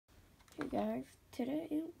Hey guys,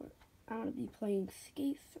 today I'm gonna be playing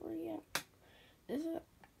Skate 3.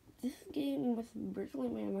 This game was originally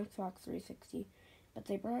made on Xbox 360, but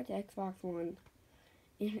they brought it to Xbox One,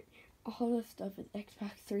 and all this stuff is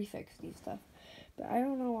Xbox 360 stuff. But I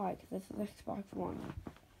don't know why, because this is Xbox One.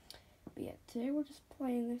 But yeah, today we're just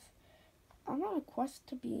playing this. I'm on a quest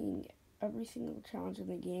to being every single challenge in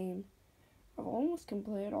the game. I've almost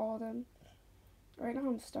completed all of them. Right now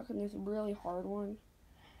I'm stuck in this really hard one.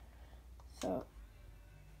 So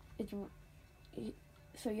you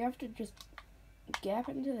have to just gap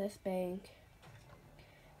into this bank.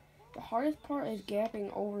 The hardest part is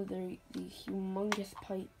gapping over the humongous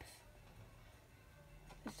pipes.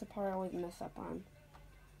 That's the part I always mess up on.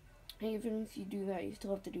 And even if you do that, you still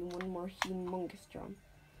have to do one more humongous jump.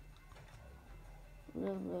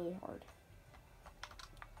 Really, really hard.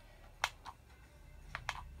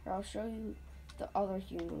 Here, I'll show you the other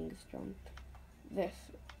humongous jump. This,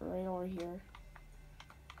 right over here.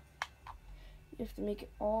 You have to make it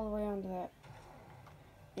all the way onto that.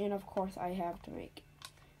 And of course I have to make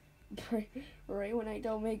it. Right when I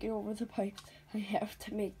don't make it over the pipes, I have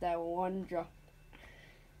to make that one jump.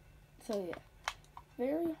 So yeah,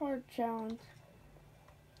 very hard challenge.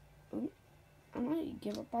 I might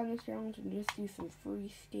give up on this challenge and just do some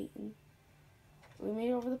free skating. We made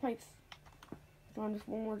it over the pipes. Come on, just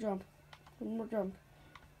one more jump. One more jump.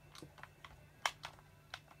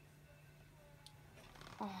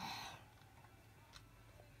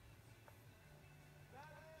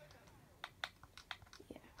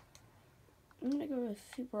 I'm gonna go to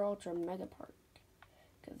Super Ultra Mega Park,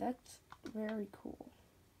 because that's very cool.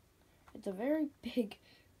 It's a very big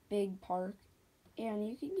park, and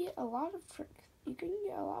you can get a lot of tricks. You can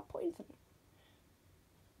get a lot of points in it.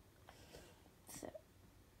 So,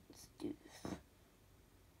 let's do this.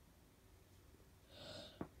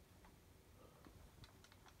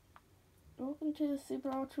 Welcome to the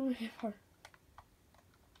Super Ultra Mega Park.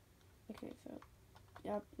 Okay, so,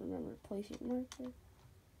 yep, remember, place your marker.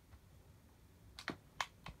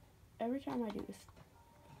 Every time I do this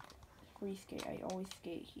free skate, I always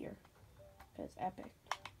skate here, because it's epic.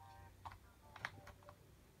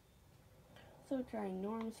 So it's an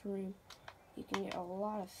enormous room. You can get a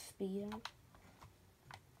lot of speed on.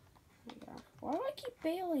 Oh my gosh. Why do I keep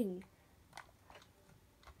bailing?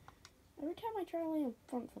 Every time I try to land a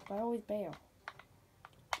front flip, I always bail.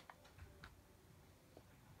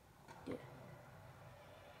 Yeah,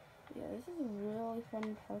 this is a really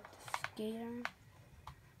fun park to skate on.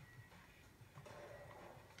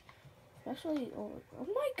 Especially over. Oh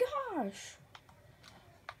my gosh!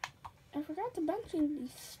 I forgot to mention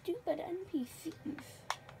these stupid NPCs.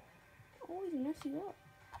 Always mess you up.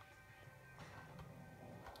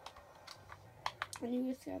 And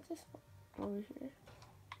you just got this one over here.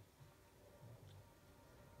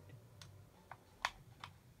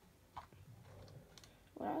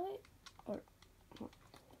 What I like, what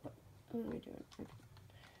am I doing?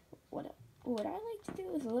 What I like to do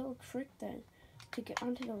is a little trick then to get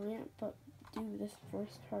onto the ramp, but do this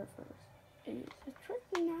first part first. It's a trick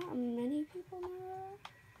not many people know.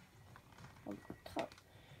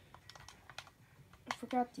 I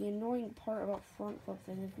forgot the annoying part about front flips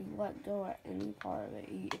is if you let go at any part of it,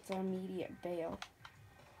 it's an immediate bail.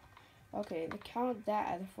 Okay, they counted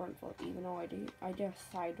that as a front flip, even though I did a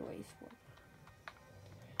sideways flip.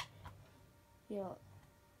 Yeah,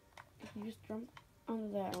 if you just jump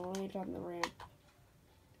onto that and land on the ramp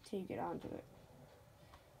until you get onto it,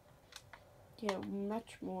 you get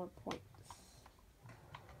much more points.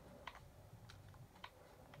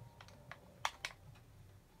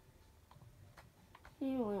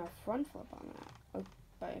 You only have a front flip on that,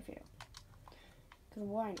 but I failed. Because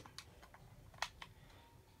why not?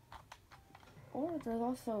 Or there's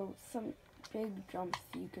also some big jumps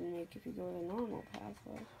you can make if you go the normal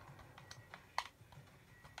pathway.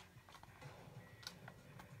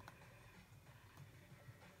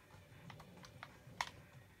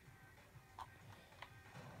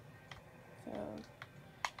 So,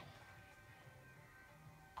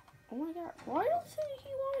 oh my god, why don't he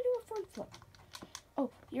want to do a front flip? Oh,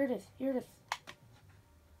 here it is, here it is.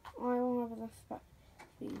 Oh, I won't have enough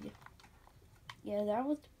speed. Yeah, that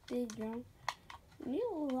was the big jump. You need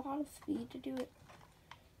a lot of speed to do it.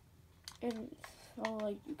 And so,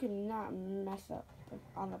 like, you cannot mess up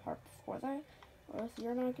on the part before that, or else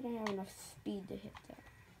you're not going to have enough speed to hit that.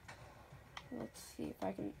 Let's see if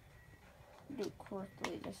I can do it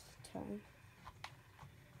correctly this time.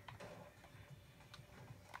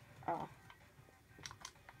 Ah.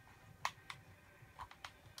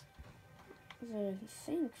 It's the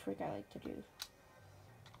same trick I like to do.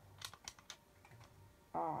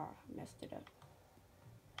 Ah, messed it up.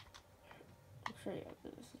 show you how to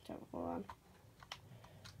do this. Hold on.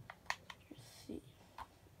 Let's see.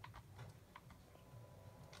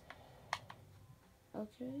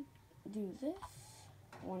 Okay, do this.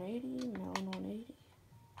 180, melon 180.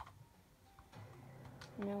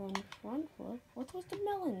 Melon front flip. What's with the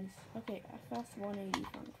melons? Okay, FS 180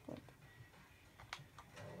 front flip.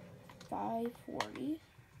 540.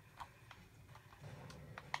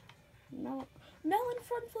 Melon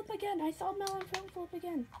front flip again. I saw melon front flip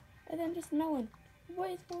again. And then just melon.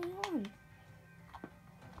 What is going on?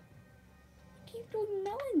 Keep doing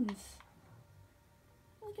melons.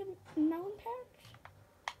 Like a melon patch?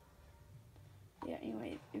 Yeah,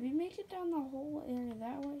 anyway, if you make it down the whole area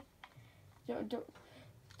that way,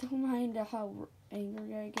 don't mind how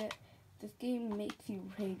angry I get. This game makes you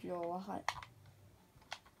rage a lot.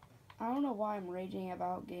 I don't know why I'm raging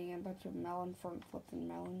about getting a bunch of melon front flips and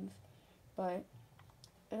melons, but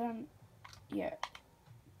yeah.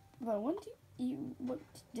 But once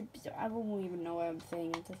I won't even know what I'm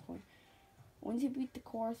saying at this point. Once you beat the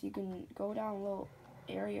course, you can go down a little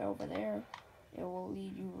area over there. It will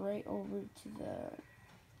lead you right over to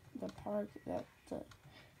the park, that's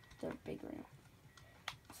the big ramp.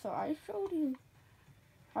 So I showed you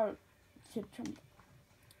how to jump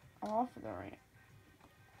off of the ramp.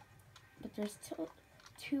 But there's still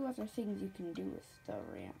 2 other things you can do with the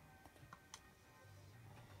ramp.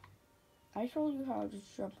 I showed you how to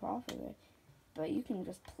just jump off of it, but you can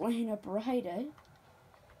just plane up ride it,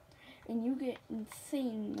 and you get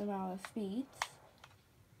insane amount of speeds.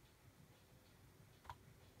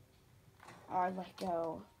 I let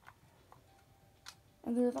go.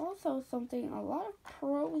 And there's also something a lot of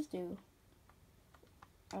pros do.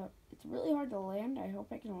 It's really hard to land. I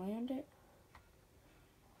hope I can land it.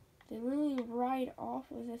 They literally ride off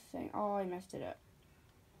of this thing. Oh, I messed it up.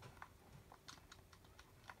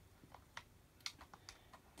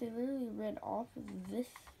 They literally rid off of this.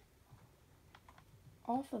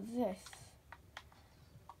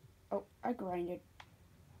 Oh, I grinded.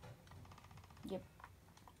 Yep.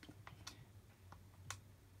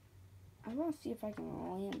 I want to see if I can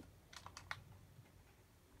land.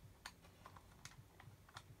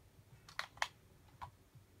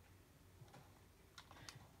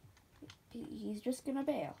 He's just gonna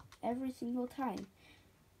bail every single time.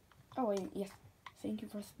 Oh, wait, yes. Thank you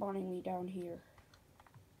for spawning me down here.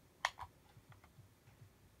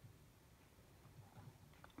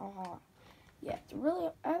 Yeah, it's really,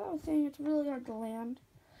 as I was saying, it's really hard to land.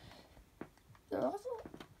 There's also,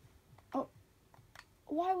 oh,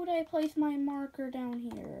 why would I place my marker down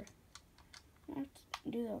here? I have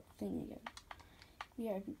to do that thing again.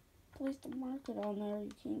 Yeah, if you place the marker down there,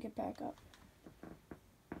 you can't get back up.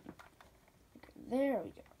 Okay, there we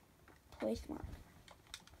go. Place marker.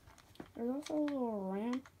 There's also a little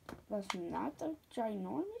ramp that's not the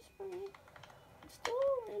ginormous ramp. It's still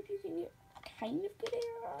a ramp you can get kind of good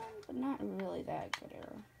air on, but not really that good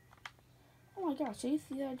air. Oh my gosh, did you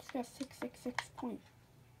see that? I just got 666 points.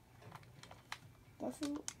 That's a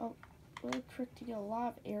little trick to get a lot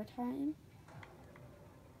of air time.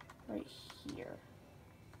 Right here.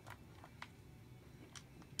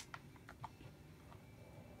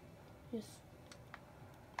 Just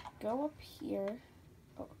go up here.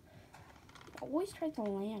 Oh, always try to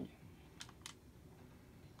land.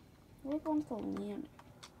 We're going to land.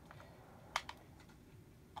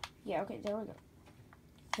 Yeah, okay, there we go.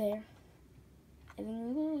 There. And then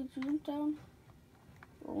we literally jump down.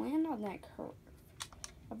 Land on that curve.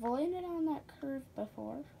 I've landed on that curve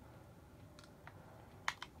before.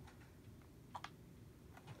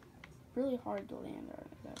 Really hard to land on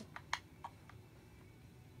it though.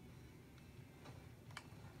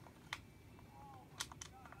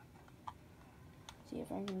 See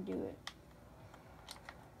if I can do it.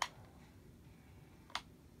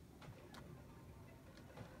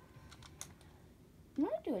 I'm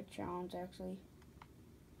gonna do a challenge actually.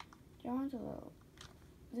 Challenge a little.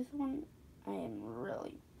 This one I am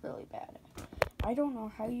really, really bad at. I don't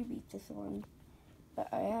know how you beat this one, but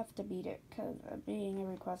I have to beat it because I'm beating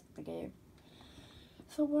every quest in the game.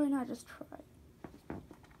 So why not just try?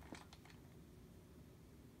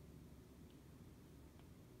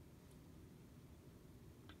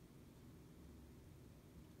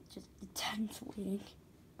 Just intense waiting.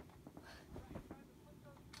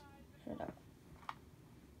 Shut up.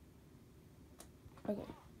 Okay.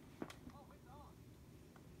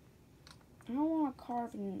 I don't want to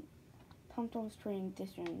carve and pump those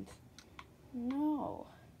transitions. No.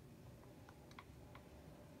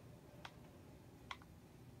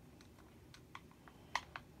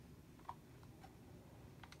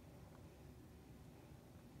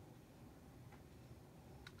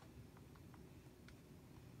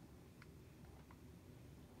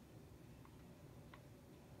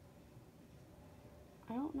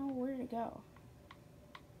 don't know where to go.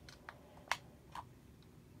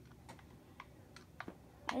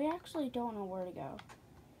 I actually don't know where to go.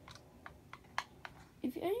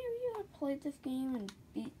 If any of you have played this game and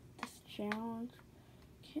beat this challenge,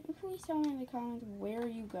 can you please tell me in the comments where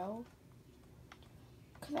you go?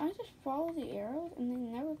 Because I just follow the arrows and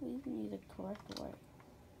they never lead me the correct way.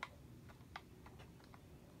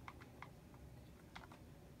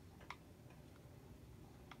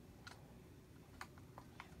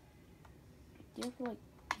 Do you have to, like,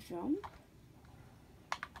 jump?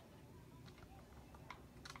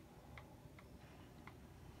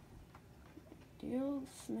 Deal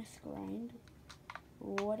Smith grind.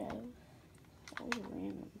 What else? That was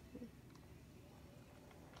random.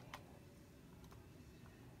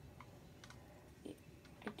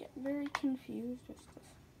 I get very confused with this.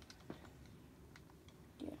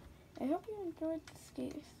 Yeah. I hope you enjoyed the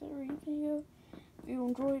Skate 3 video. If you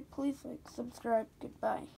enjoyed, please like, subscribe. Goodbye.